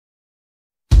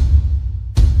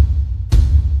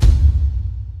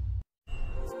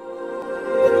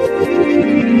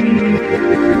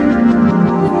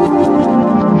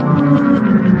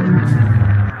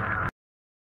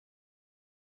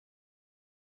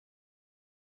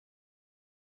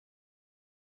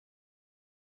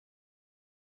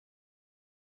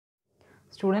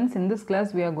Students, in this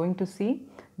class we are going to see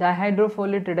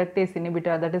dihydrofolate reductase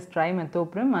inhibitor, that is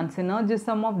trimethoprim, and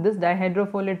synergism of this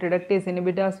dihydrofolate reductase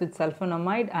inhibitors with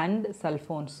sulfonamide and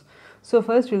sulfones. So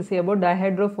first we will see about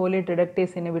dihydrofolate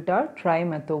reductase inhibitor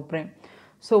trimethoprim.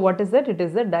 So what is that? It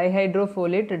is a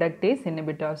dihydrofolate reductase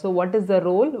inhibitor. So what is the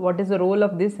role? What is the role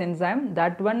of this enzyme?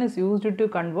 That one is used to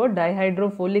convert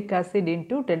dihydrofolic acid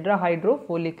into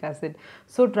tetrahydrofolic acid.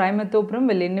 So trimethoprim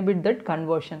will inhibit that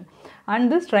conversion.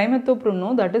 And this trimethoprim,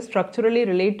 no, that is structurally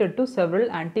related to several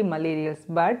antimalarials,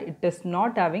 but it is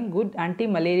not having good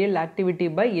antimalarial activity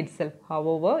by itself.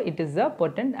 However, it is a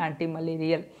potent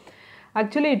antimalarial.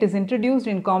 Actually, it is introduced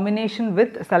in combination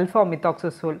with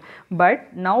sulfamethoxazole,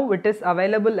 but now it is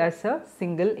available as a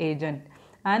single agent,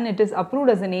 and it is approved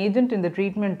as an agent in the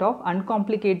treatment of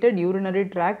uncomplicated urinary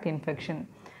tract infection.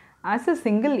 As a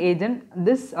single agent,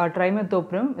 this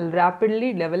trimethoprim will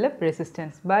rapidly develop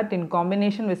resistance, but in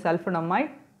combination with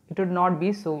sulfonamide, it would not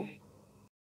be so.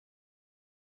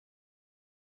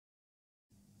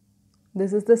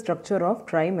 This is the structure of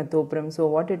trimethoprim. So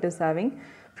what it is having,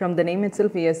 from the name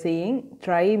itself we are saying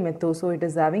trimetho, so it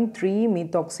is having 3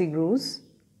 methoxy groups.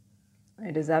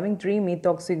 It is having 3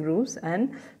 methoxy groups,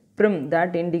 and prim,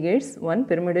 that indicates one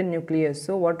pyrimidine nucleus.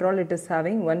 So what all it is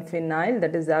having? One phenyl,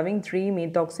 that is having 3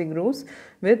 methoxy groups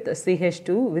with CH2.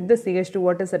 With the CH2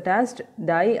 what is attached?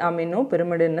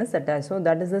 Diaminopyrimidine is attached. So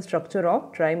that is the structure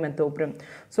of trimethoprim.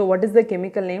 So what is the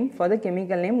chemical name? For the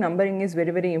chemical name, numbering is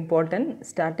very important,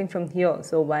 starting from here.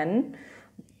 So 1,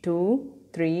 2,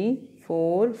 3,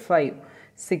 4, 5,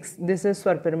 6. This is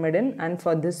for pyrimidine, and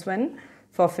for this one,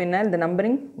 for phenyl, the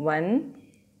numbering 1,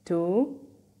 2,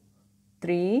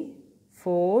 3,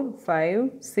 4,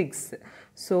 5, 6.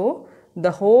 So the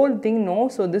whole thing, no,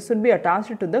 so this would be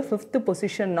attached to the 5th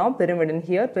position of pyrimidine.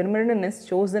 Here pyrimidine is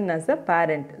chosen as a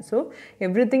parent. So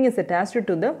everything is attached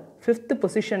to the 5th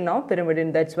position of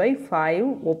pyrimidine. That's why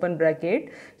 5 open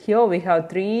bracket. Here we have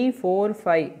 3, 4,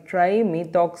 5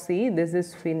 trimethoxy. This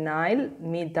is phenyl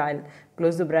methyl,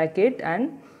 close the bracket,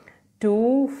 and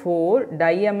 2,4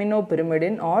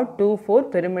 diaminopyrimidine or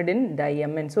 2,4 pyrimidine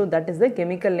diamine. So that is the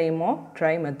chemical name of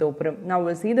trimethoprim. Now we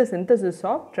will see the synthesis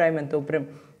of trimethoprim.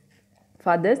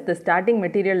 For this, the starting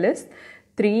material is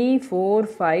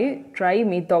 3,4,5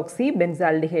 trimethoxy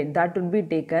benzaldehyde, that would be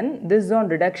taken. This on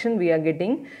reduction we are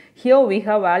getting. Here we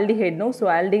have aldehyde, no, so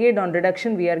aldehyde on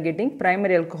reduction we are getting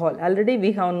primary alcohol. Already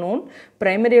we have known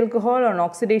primary alcohol on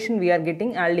oxidation we are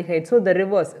getting aldehyde. So the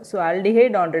reverse. So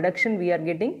aldehyde on reduction we are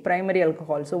getting primary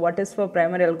alcohol. So what is for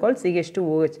primary alcohol?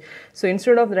 CH2OH. So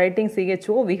instead of writing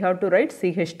CHO, we have to write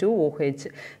CH2OH.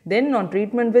 Then on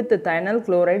treatment with the thionyl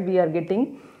chloride we are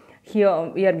getting,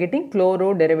 here we are getting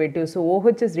chloro derivative. So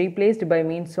OH is replaced by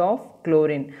means of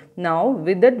chlorine. Now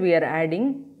with that we are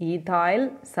adding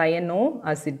ethyl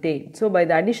cyanoacetate. So by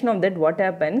the addition of that, what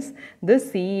happens?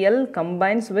 This Cl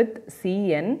combines with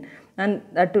Cn and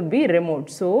that would be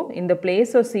removed. So in the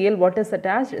place of Cl, what is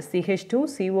attached?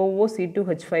 CH2, COO,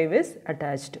 C2H5 is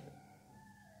attached.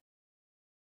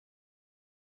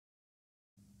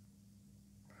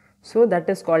 So that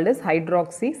is called as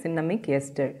hydroxycinnamic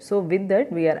ester. So with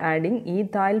that we are adding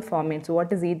ethyl formate. So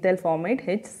what is ethyl formate?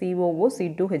 HCOO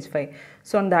C2H5.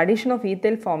 So on the addition of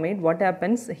ethyl formate, what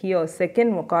happens here?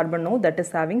 Second carbon, no, that is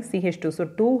having CH2. So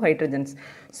 2 hydrogens.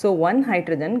 So one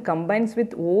hydrogen combines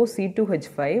with O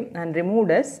C2H5 and removed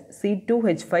as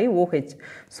C2H5OH.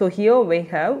 So here we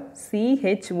have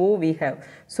CHO we have.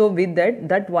 So with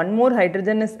that one more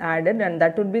hydrogen is added and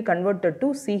that would be converted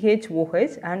to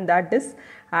CHOH, and that is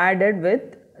added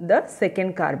with the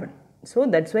second carbon. So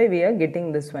that's why we are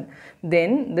getting this one.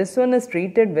 Then this one is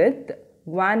treated with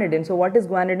guanidine. So what is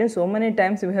guanidine? So many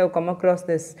times we have come across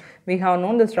this. We have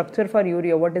known the structure for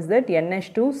urea. What is that?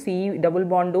 NH2 C double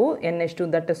bond O NH2,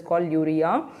 that is called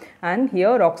urea, and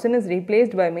here oxygen is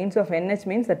replaced by means of NH,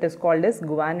 means that is called as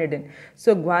guanidine.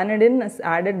 So guanidine is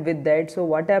added with that. So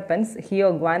what happens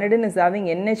here? Guanidine is having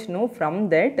NH, no, from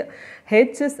that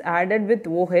H is added with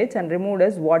OH and removed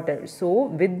as water. So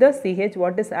with the CH,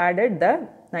 what is added? The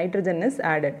nitrogen is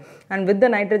added, and with the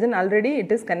nitrogen already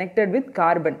it is connected with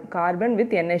carbon with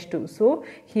NH2. So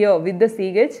here with the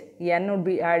CH, N would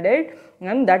be added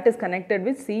and that is connected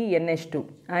with CNH2,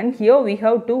 and here we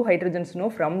have 2 hydrogens, no,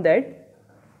 from that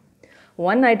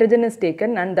One nitrogen is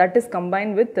taken and that is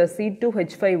combined with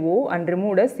C2H5O and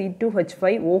removed as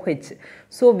C2H5OH.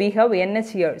 So we have NH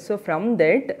here. So from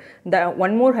that,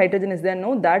 one more hydrogen is there,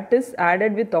 no, that is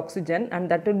added with oxygen and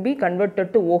that will be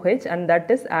converted to OH and that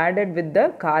is added with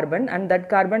the carbon, and that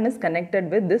carbon is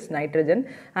connected with this nitrogen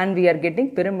and we are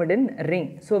getting pyrimidine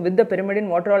ring. So with the pyrimidine,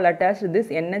 what are all attached? This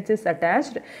NH is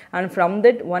attached, and from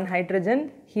that one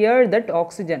hydrogen, here that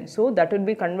oxygen, so that will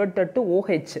be converted to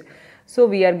OH. So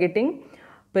we are getting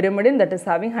pyrimidine that is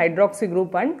having hydroxy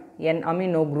group and N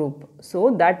amino group.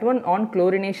 So that one on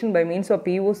chlorination by means of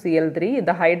POCl3,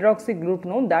 the hydroxy group,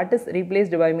 no, that is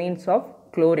replaced by means of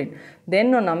chlorine.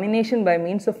 Then on amination by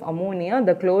means of ammonia,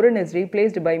 the chlorine is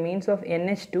replaced by means of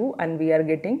NH2 and we are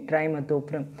getting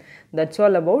trimethoprim. That's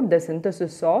all about the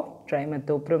synthesis of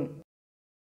trimethoprim.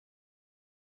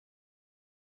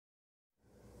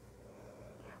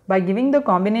 By giving the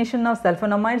combination of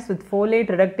sulfonamides with folate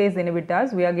reductase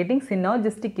inhibitors, we are getting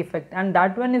synergistic effect, and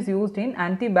that one is used in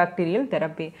antibacterial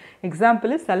therapy.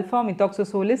 Example is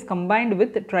sulfamethoxazole is combined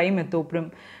with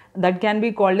trimethoprim. That can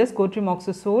be called as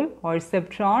Co-trimaxazole or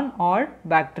Septron or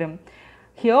Bactrim.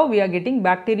 Here we are getting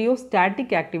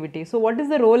bacteriostatic activity. So what is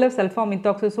the role of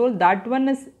sulfamethoxazole? That one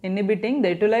is inhibiting the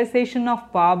utilization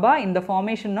of PABA in the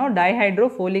formation of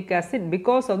dihydrofolic acid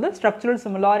because of the structural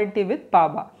similarity with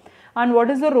PABA. And what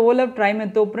is the role of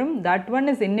trimethoprim? That one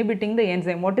is inhibiting the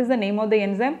enzyme. What is the name of the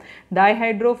enzyme?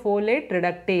 Dihydrofolate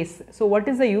reductase. So what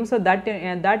is the use of that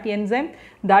enzyme?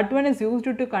 That one is used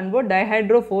to convert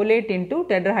dihydrofolate into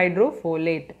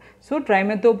tetrahydrofolate. So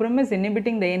trimethoprim is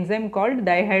inhibiting the enzyme called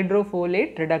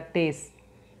dihydrofolate reductase.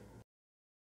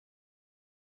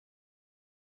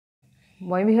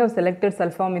 Why we have selected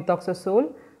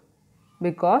sulfamethoxazole?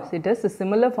 Because it has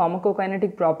similar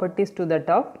pharmacokinetic properties to that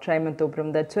of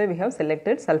trimethoprim. That's why we have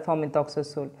selected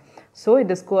sulfamethoxazole. So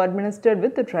it is co-administered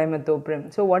with the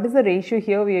trimethoprim. So what is the ratio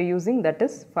here we are using? That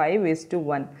is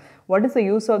 5:1. What is the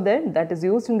use of that? That is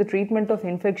used in the treatment of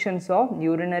infections of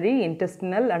urinary,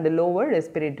 intestinal and lower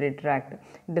respiratory tract.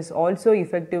 It is also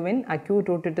effective in acute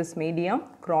otitis media,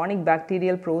 chronic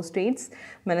bacterial prostates,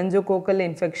 meningococcal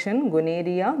infection,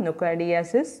 gonorrhea,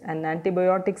 nocardiasis and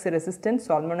antibiotics resistant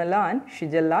salmonella and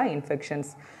shigella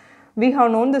infections. We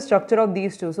have known the structure of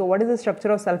these two. So what is the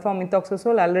structure of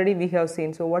sulfamethoxazole? Already we have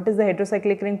seen. So what is the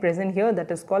heterocyclic ring present here?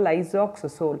 That is called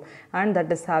isoxazole, and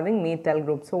that is having methyl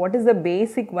group. So what is the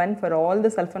basic one for all the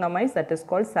sulfonamides? That is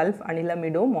called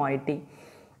sulfanilamide moiety.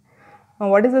 Now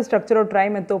what is the structure of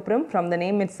trimethoprim? From the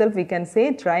name itself we can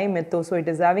say trimetho. So it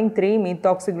is having 3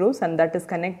 methoxy groups and that is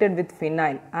connected with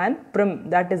phenyl, and prim,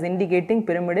 that is indicating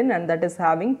pyrimidine, and that is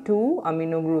having 2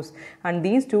 amino groups, and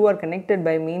these two are connected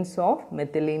by means of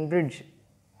methylene bridge.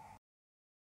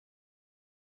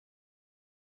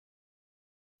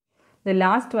 The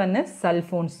last one is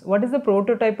sulfones. What is the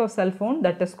prototype of sulfone?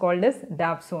 That is called as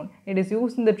Dapsone. It is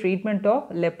used in the treatment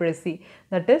of leprosy,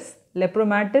 that is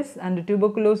lepromatous and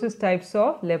tuberculosis types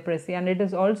of leprosy, and it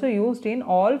is also used in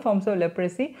all forms of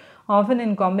leprosy, often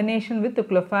in combination with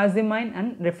clofazimine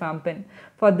and rifampin.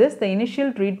 For this, the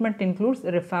initial treatment includes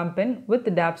rifampin with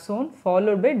Dapsone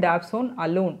followed by Dapsone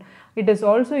alone. It is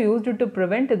also used to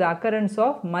prevent the occurrence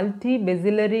of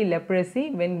multibacillary leprosy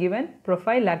when given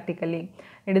prophylactically.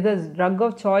 It is a drug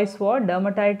of choice for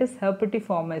dermatitis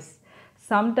herpetiformis.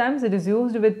 Sometimes it is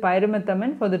used with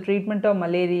pyrimethamine for the treatment of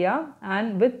malaria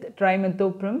and with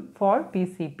trimethoprim for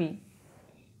PCP.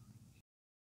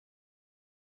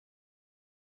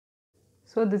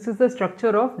 So this is the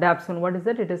structure of Dapsone. What is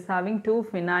it? It is having 2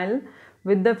 phenyl.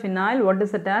 With the phenyl, what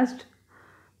is attached?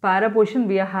 Para portion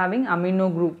we are having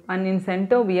amino group, and in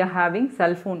center we are having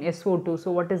sulfone SO2.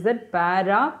 So what is that?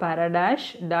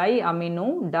 Para-dash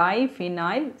diamino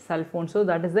diphenyl sulfone. So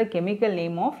that is the chemical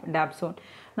name of Dapsone.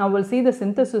 Now we will see the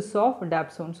synthesis of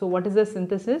Dapsone. So what is the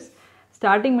synthesis?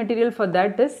 Starting material for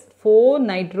that is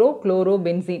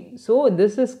 4-nitrochlorobenzene. So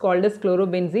this is called as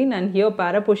chlorobenzene, and here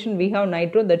para portion we have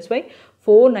nitro, that's why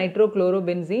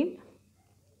 4-nitrochlorobenzene.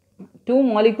 2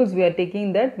 molecules we are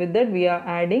taking that, with that we are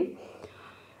adding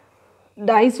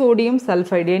disodium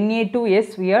sulfide,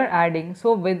 Na2S we are adding.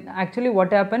 So with actually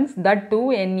what happens, that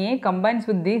 2 Na combines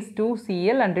with these 2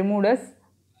 Cl and removed as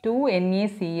 2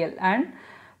 NaCl, and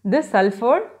this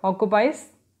sulfur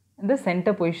occupies the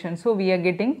center position. So we are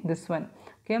getting this one.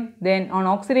 Okay. Then on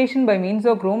oxidation by means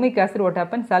of chromic acid, what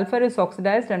happens? Sulfur is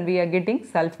oxidized and we are getting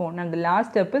sulfone, and the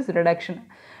last step is reduction.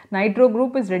 Nitro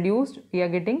group is reduced, we are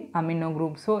getting amino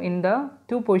group. So in the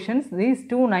 2 positions, these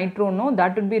 2 nitro, no,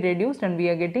 that will be reduced and we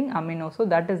are getting amino. So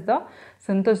that is the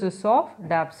synthesis of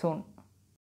Dapsone.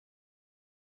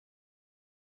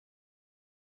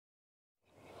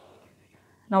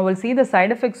 Now we'll see the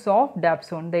side effects of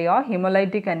dapsone. They are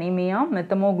hemolytic anemia,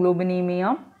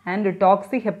 methemoglobinemia, and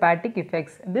toxic hepatic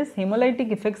effects. These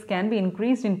hemolytic effects can be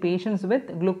increased in patients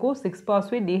with glucose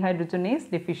 6-phosphate dehydrogenase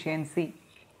deficiency.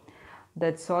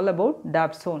 That's all about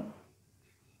dapsone.